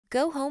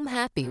Go home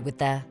happy with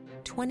the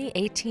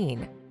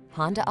 2018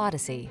 Honda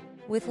Odyssey.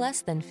 With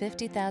less than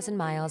 50,000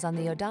 miles on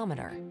the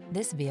odometer,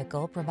 this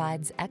vehicle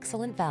provides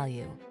excellent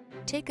value.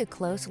 Take a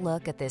close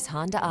look at this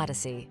Honda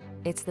Odyssey.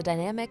 It's the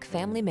dynamic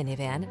family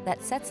minivan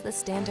that sets the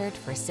standard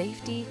for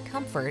safety,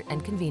 comfort,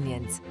 and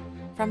convenience.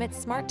 From its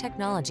smart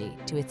technology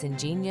to its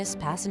ingenious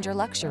passenger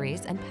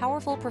luxuries and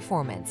powerful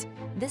performance,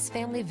 this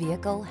family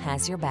vehicle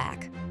has your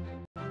back.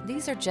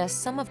 These are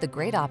just some of the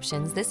great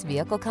options this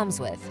vehicle comes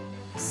with: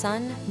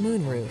 sun,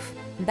 moonroof,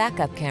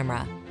 backup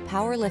camera,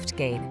 power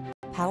liftgate,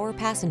 power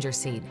passenger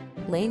seat,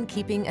 lane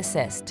keeping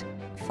assist,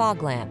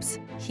 fog lamps,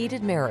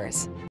 heated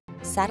mirrors,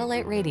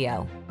 satellite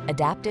radio,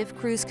 adaptive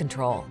cruise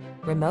control,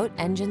 remote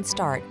engine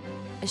start.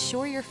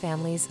 Assure your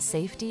family's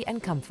safety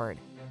and comfort.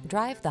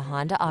 Drive the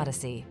Honda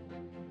Odyssey.